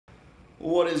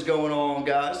What is going on,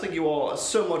 guys? Thank you all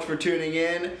so much for tuning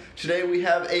in. Today we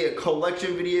have a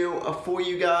collection video for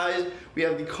you guys. We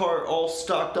have the cart all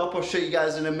stocked up. I'll show you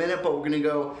guys in a minute, but we're gonna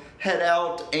go head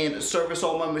out and service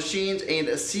all my machines and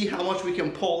see how much we can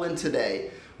pull in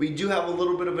today. We do have a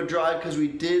little bit of a drive because we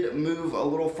did move a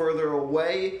little further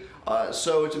away.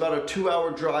 So it's about a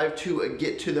 2-hour drive to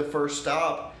get to the first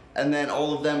stop, and then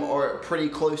all of them are pretty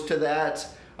close to that.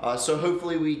 So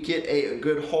hopefully we get a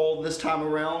good haul this time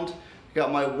around.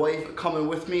 Got my wife coming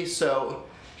with me, so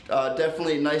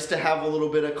definitely nice to have a little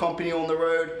bit of company on the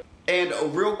road. And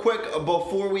real quick,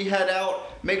 before we head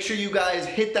out, make sure you guys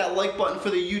hit that like button for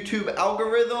the YouTube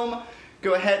algorithm.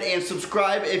 Go ahead and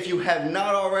subscribe if you have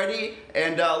not already,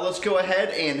 and let's go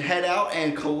ahead and head out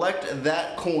and collect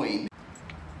that coin.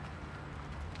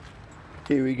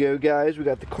 Here we go, guys. We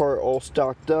got the cart all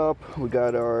stocked up. We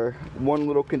got our one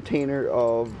little container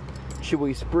of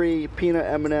Chewy Spree, peanut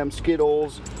M&M,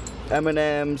 Skittles,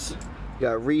 M&Ms,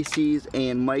 got Reese's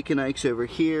and Mike and Ike's over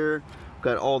here.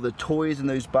 Got all the toys in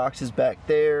those boxes back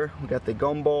there. We got the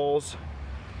gumballs.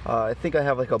 I think I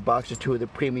have like a box or two of the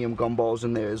premium gumballs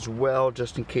in there as well,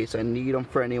 just in case I need them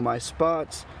for any of my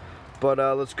spots. But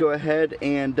let's go ahead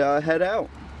and head out.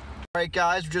 Alright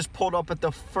guys, we just pulled up at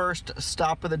the first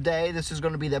stop of the day. This is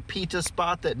going to be the pizza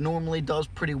spot that normally does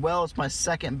pretty well. It's my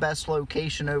second best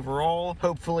location overall.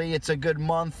 Hopefully it's a good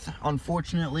month.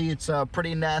 Unfortunately, it's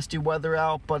pretty nasty weather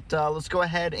out, but let's go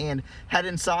ahead and head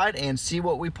inside and see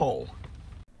what we pull.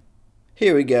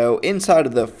 Here we go, inside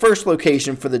of the first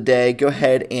location for the day. Go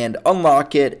ahead and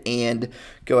unlock it and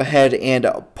go ahead and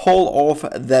pull off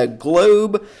the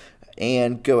globe.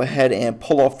 And go ahead and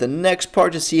pull off the next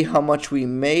part to see how much we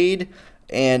made.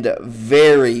 And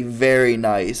very, very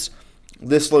nice.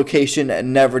 This location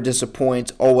never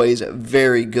disappoints, always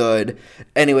very good.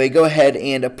 Anyway, go ahead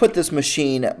and put this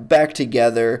machine back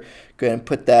together. Go ahead and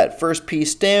put that first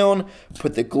piece down,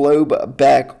 put the globe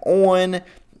back on,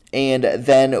 and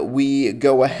then we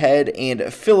go ahead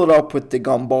and fill it up with the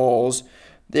gumballs.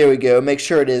 There we go. Make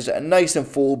sure it is nice and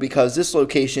full because this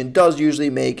location does usually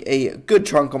make a good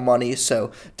chunk of money.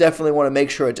 So definitely want to make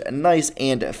sure it's nice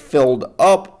and filled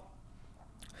up.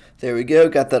 There we go.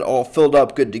 Got that all filled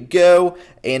up. Good to go.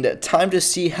 And time to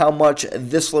see how much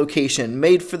this location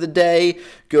made for the day.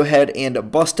 Go ahead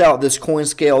and bust out this coin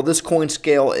scale. This coin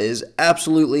scale is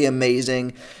absolutely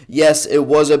amazing. Yes, it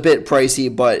was a bit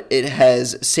pricey, but it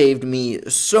has saved me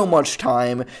so much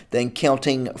time than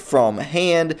counting from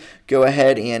hand. Go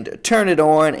ahead and turn it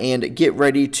on and get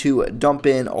ready to dump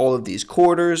in all of these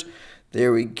quarters.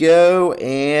 There we go.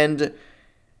 And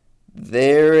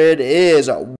there it is.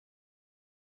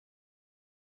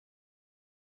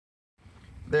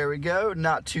 There we go,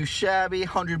 not too shabby,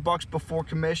 $100 before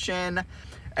commission.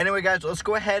 Anyway guys, let's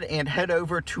go ahead and head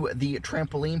over to the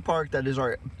trampoline park. That is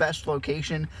our best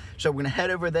location. So we're gonna head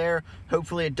over there.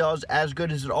 Hopefully it does as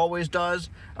good as it always does,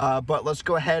 but let's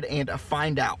go ahead and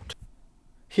find out.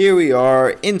 Here we are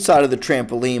inside of the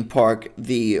trampoline park,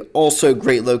 the also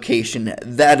great location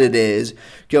that it is.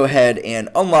 Go ahead and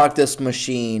unlock this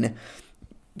machine.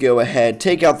 Go ahead,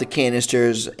 take out the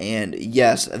canisters, and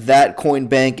yes, that coin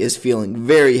bank is feeling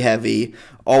very heavy.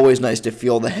 Always nice to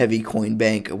feel the heavy coin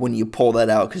bank when you pull that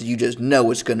out because you just know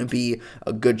it's going to be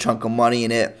a good chunk of money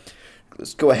in it.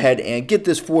 Let's go ahead and get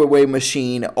this four-way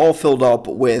machine all filled up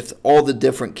with all the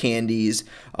different candies.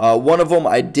 One of them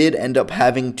I did end up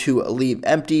having to leave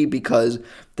empty because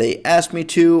they asked me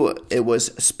to. It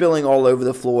was spilling all over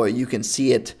the floor. You can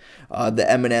see it, the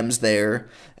M&Ms there.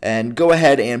 And go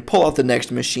ahead and pull out the next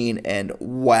machine, and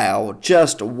wow,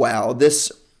 just wow.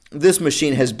 This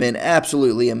machine has been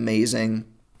absolutely amazing.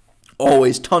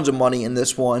 Always tons of money in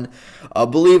this one.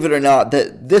 Believe it or not,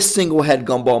 that this single head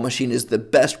gumball machine is the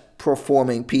best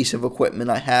performing piece of equipment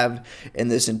I have in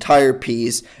this entire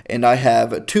piece, and I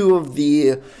have two of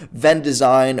the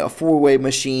Vending four-way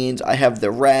machines. I have the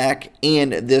rack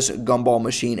and this gumball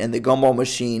machine, and the gumball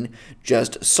machine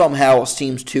just somehow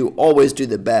seems to always do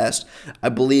the best. I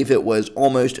believe it was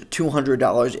almost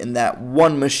 $200 in that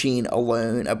one machine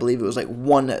alone. I believe it was like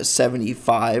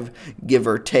 $175, give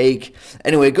or take.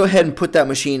 Anyway, go ahead and put that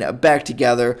machine back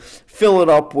together. Fill it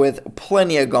up with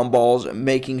plenty of gumballs,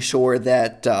 making sure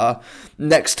that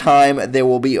next time there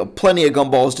will be plenty of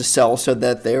gumballs to sell so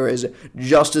that there is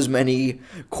just as many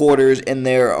quarters in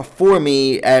there for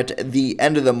me at the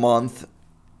end of the month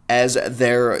as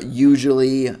there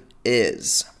usually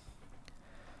is.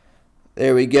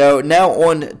 There we go. Now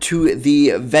on to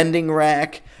the vending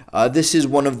rack. This is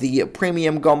one of the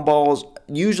premium gumballs.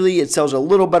 Usually it sells a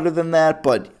little better than that,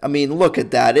 but I mean, look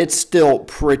at that. It's still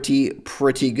pretty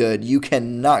good. You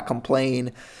cannot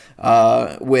complain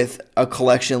with a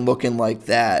collection looking like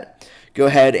that. go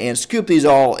ahead and scoop these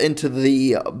all into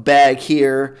the bag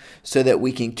here so that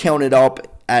we can count it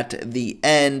up at the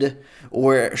end,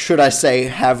 or should I say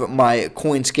have my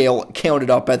coin scale counted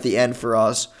up at the end for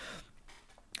us.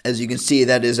 As you can see,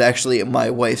 that is actually my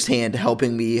wife's hand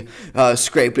helping me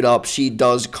scrape it up. She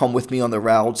does come with me on the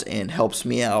routes and helps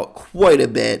me out quite a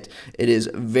bit. It is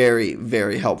very,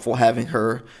 very helpful having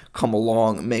her come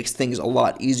along. Makes things a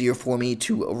lot easier for me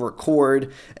to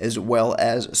record as well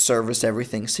as service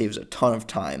everything. Saves a ton of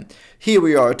time. Here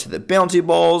we are to the bouncy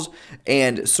balls,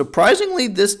 and surprisingly,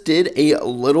 this did a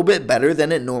little bit better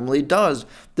than it normally does.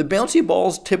 The bouncy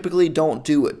balls typically don't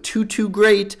do too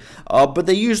great, but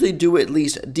they usually do at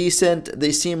least decent.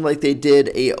 They seem like they did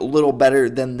a little better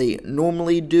than they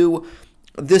normally do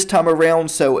this time around,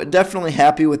 so definitely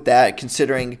happy with that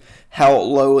considering how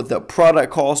low the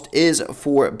product cost is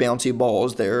for bouncy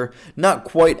balls. They're not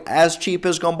quite as cheap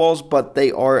as gumballs, but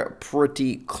they are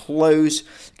pretty close.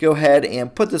 Go ahead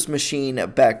and put this machine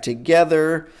back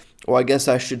together. Or I guess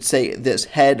I should say this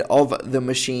head of the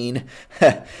machine,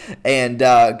 and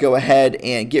go ahead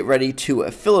and get ready to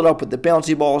fill it up with the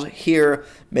bouncy balls here,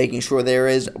 making sure there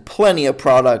is plenty of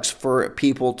products for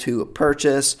people to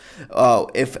purchase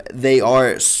if they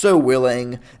are so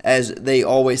willing, as they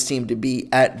always seem to be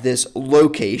at this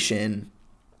location.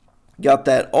 Got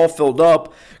that all filled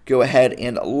up. Go ahead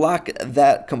and lock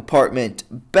that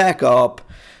compartment back up.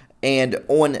 And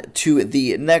on to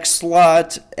the next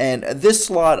slot, and this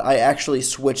slot I actually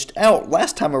switched out.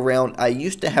 Last time around I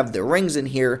used to have the rings in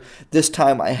here. This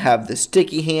time I have the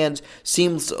sticky hands.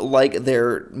 Seems like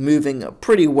they're moving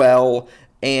pretty well,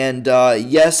 and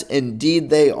yes,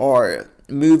 indeed they are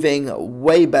moving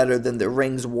way better than the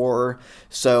rings were,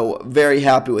 so very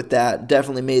happy with that.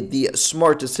 Definitely made the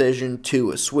smart decision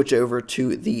to switch over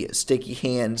to the sticky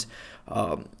hands.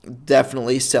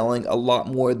 Definitely selling a lot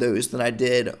more of those than I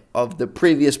did of the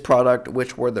previous product,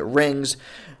 which were the rings,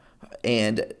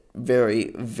 and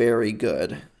very, very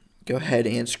good. Go ahead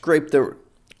and scrape the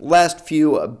last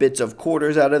few bits of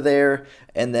quarters out of there,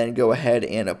 and then go ahead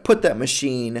and put that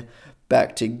machine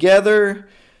back together.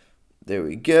 There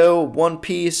we go, 1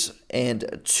 piece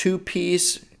and 2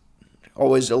 piece.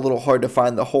 Always a little hard to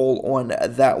find the hole on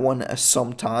that one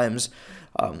sometimes.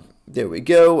 There we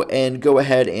go, and go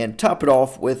ahead and top it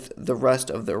off with the rest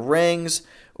of the rings,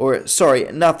 or sorry,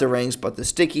 not the rings, but the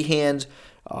sticky hands.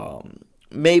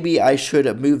 Maybe I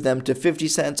should move them to 50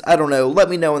 cents. I don't know. Let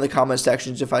me know in the comment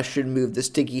sections if I should move the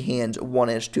sticky hands 1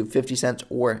 inch to 50 cents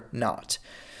or not.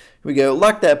 Here we go,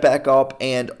 lock that back up,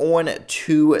 and on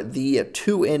to the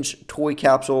 2-inch toy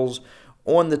capsules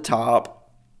on the top.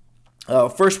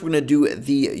 First, we're going to do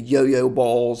the yo-yo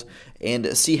balls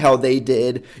and see how they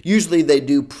did. Usually they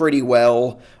do pretty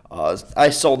well. I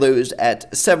saw those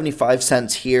at 75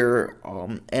 cents here,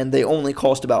 and they only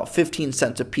cost about 15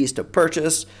 cents a piece to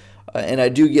purchase. And I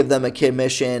do give them a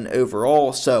commission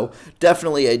overall, so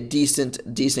definitely a decent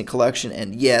collection.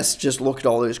 And yes, just look at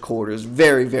all those quarters.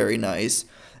 Very, very nice.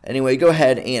 Anyway, go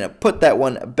ahead and put that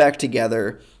one back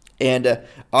together. And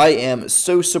I am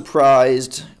so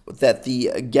surprised that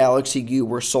the Galaxy Goo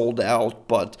were sold out.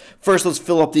 But first, let's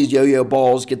fill up these yo-yo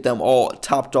balls, get them all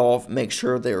topped off, make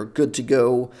sure they're good to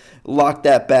go. Lock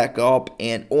that back up,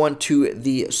 and on to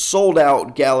the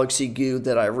sold-out Galaxy Goo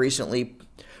that I recently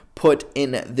put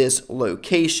in this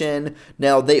location.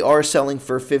 Now, they are selling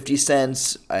for 50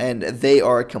 cents, and they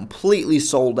are completely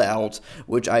sold out,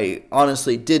 which I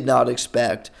honestly did not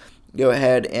expect. Go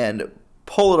ahead and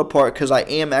pull it apart, because I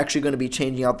am actually going to be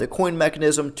changing out the coin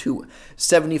mechanism to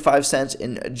 75 cents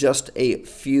in just a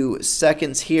few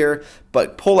seconds here.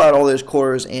 But pull out all those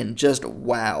quarters, and just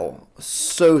wow,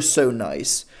 so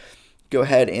nice. Go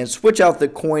ahead and switch out the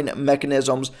coin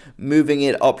mechanisms, moving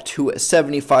it up to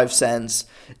 75 cents.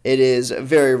 It is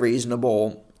very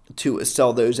reasonable to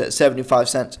sell those at 75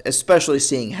 cents, especially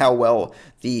seeing how well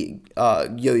the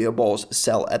yo-yo balls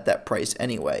sell at that price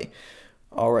anyway.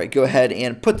 Alright, go ahead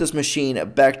and put this machine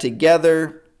back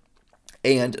together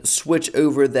and switch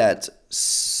over that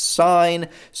sign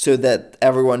so that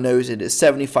everyone knows it is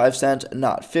 75 cents,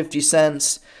 not 50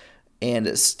 cents.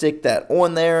 And stick that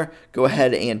on there. Go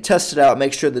ahead and test it out.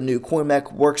 Make sure the new coin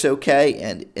mech works okay,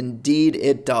 and indeed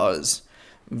it does.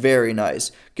 Very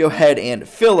nice. Go ahead and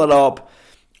fill it up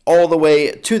all the way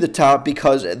to the top,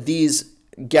 because these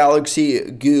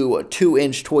Galaxy Goo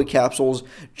 2-inch toy capsules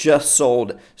just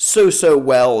sold so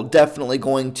well. Definitely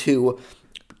going to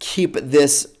keep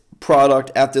this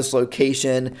product at this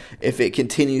location if it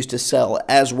continues to sell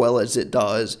as well as it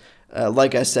does.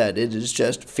 Like I said, it is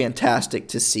just fantastic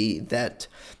to see that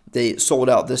they sold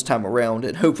out this time around,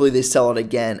 and hopefully they sell it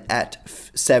again at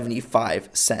 75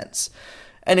 cents.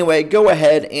 Anyway, go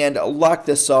ahead and lock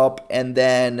this up, and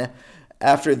then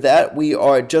after that, we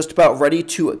are just about ready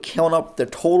to count up the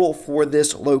total for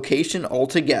this location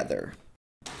altogether.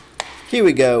 Here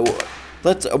we go.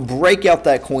 Let's break out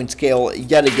that coin scale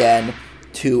yet again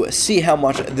to see how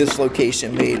much this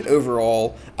location made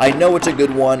overall. I know it's a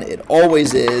good one, it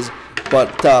always is,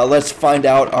 but let's find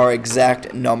out our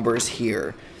exact numbers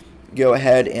here. Go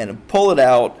ahead and pull it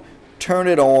out, turn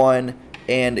it on,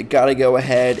 and gotta go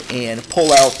ahead and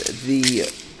pull out the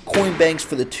coin banks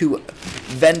for the two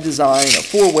Vending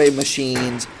 4-way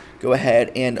machines. Go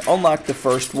ahead and unlock the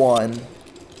first one.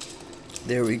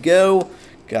 There we go.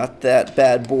 Got that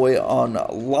bad boy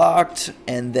unlocked,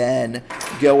 and then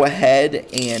go ahead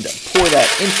and pour that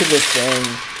into this thing.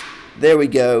 There we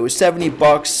go, 70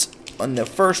 bucks on the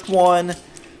first one.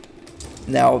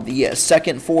 Now the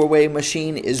second 4-way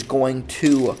machine is going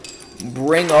to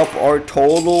bring up our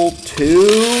total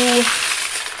to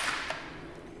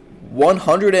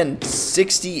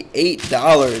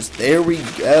 $168. There we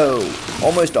go,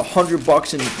 almost 100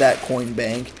 bucks in that coin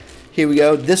bank. Here we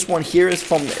go. This one here is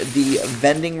from the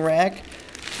vending rack.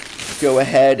 Go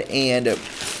ahead and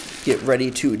get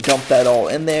ready to dump that all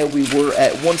in there. We were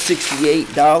at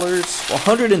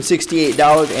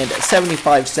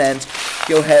 $168.75.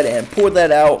 Go ahead and pour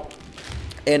that out.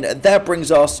 And that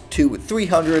brings us to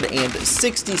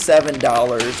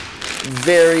 $367.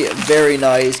 Very, very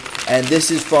nice. And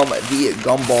this is from the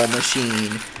gumball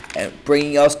machine. And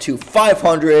bringing us to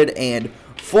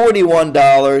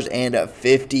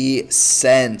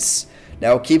 $541.50.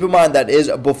 Now keep in mind that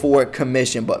is before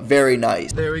commission, but very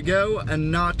nice. There we go, and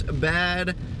not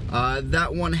bad.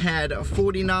 That one had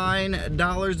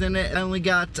 $49 in it. I only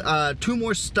got 2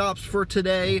 more stops for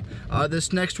today.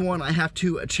 This next one I have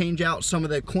to change out some of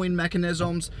the coin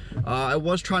mechanisms. I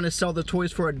was trying to sell the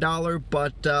toys for $1,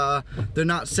 but they're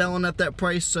not selling at that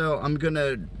price, so I'm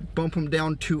gonna bump them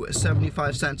down to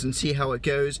 75 cents and see how it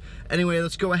goes. Anyway,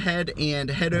 let's go ahead and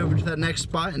head over to that next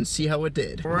spot and see how it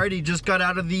did. Alrighty, just got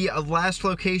out of the last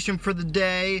location for the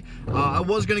day. I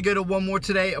was gonna go to one more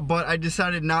today, but I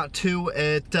decided not to.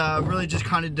 It really just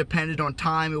kind of depended on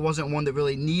time. It wasn't one that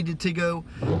really needed to go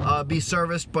be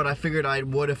serviced, but I figured I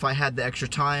would if I had the extra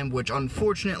time, which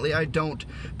unfortunately I don't,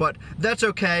 but that's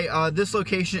okay. This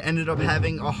location ended up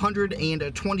having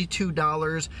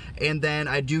 $122, and then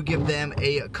I do give them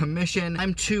a commission.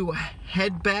 I'm to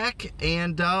head back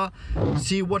and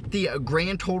see what the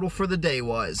grand total for the day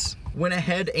was. Went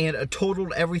ahead and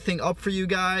totaled everything up for you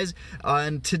guys,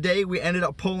 and today we ended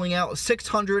up pulling out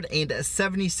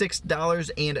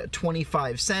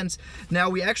 $676.25. Now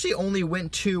we actually only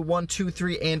went to 1, 2,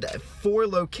 3, and 4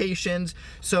 locations,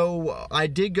 so I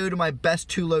did go to my best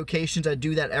 2 locations. I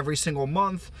do that every single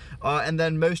month, and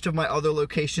then most of my other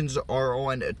locations are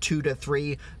on 2 to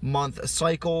 3 month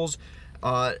cycles.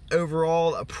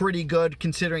 Overall, pretty good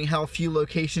considering how few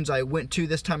locations I went to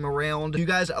this time around. If you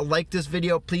guys like this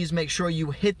video, please make sure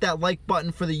you hit that like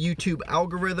button for the YouTube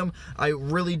algorithm. I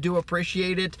really do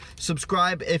appreciate it.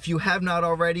 Subscribe if you have not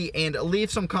already, and leave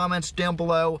some comments down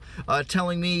below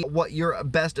telling me what your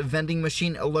best vending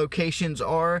machine locations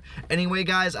are. Anyway,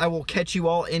 guys, I will catch you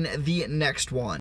all in the next one.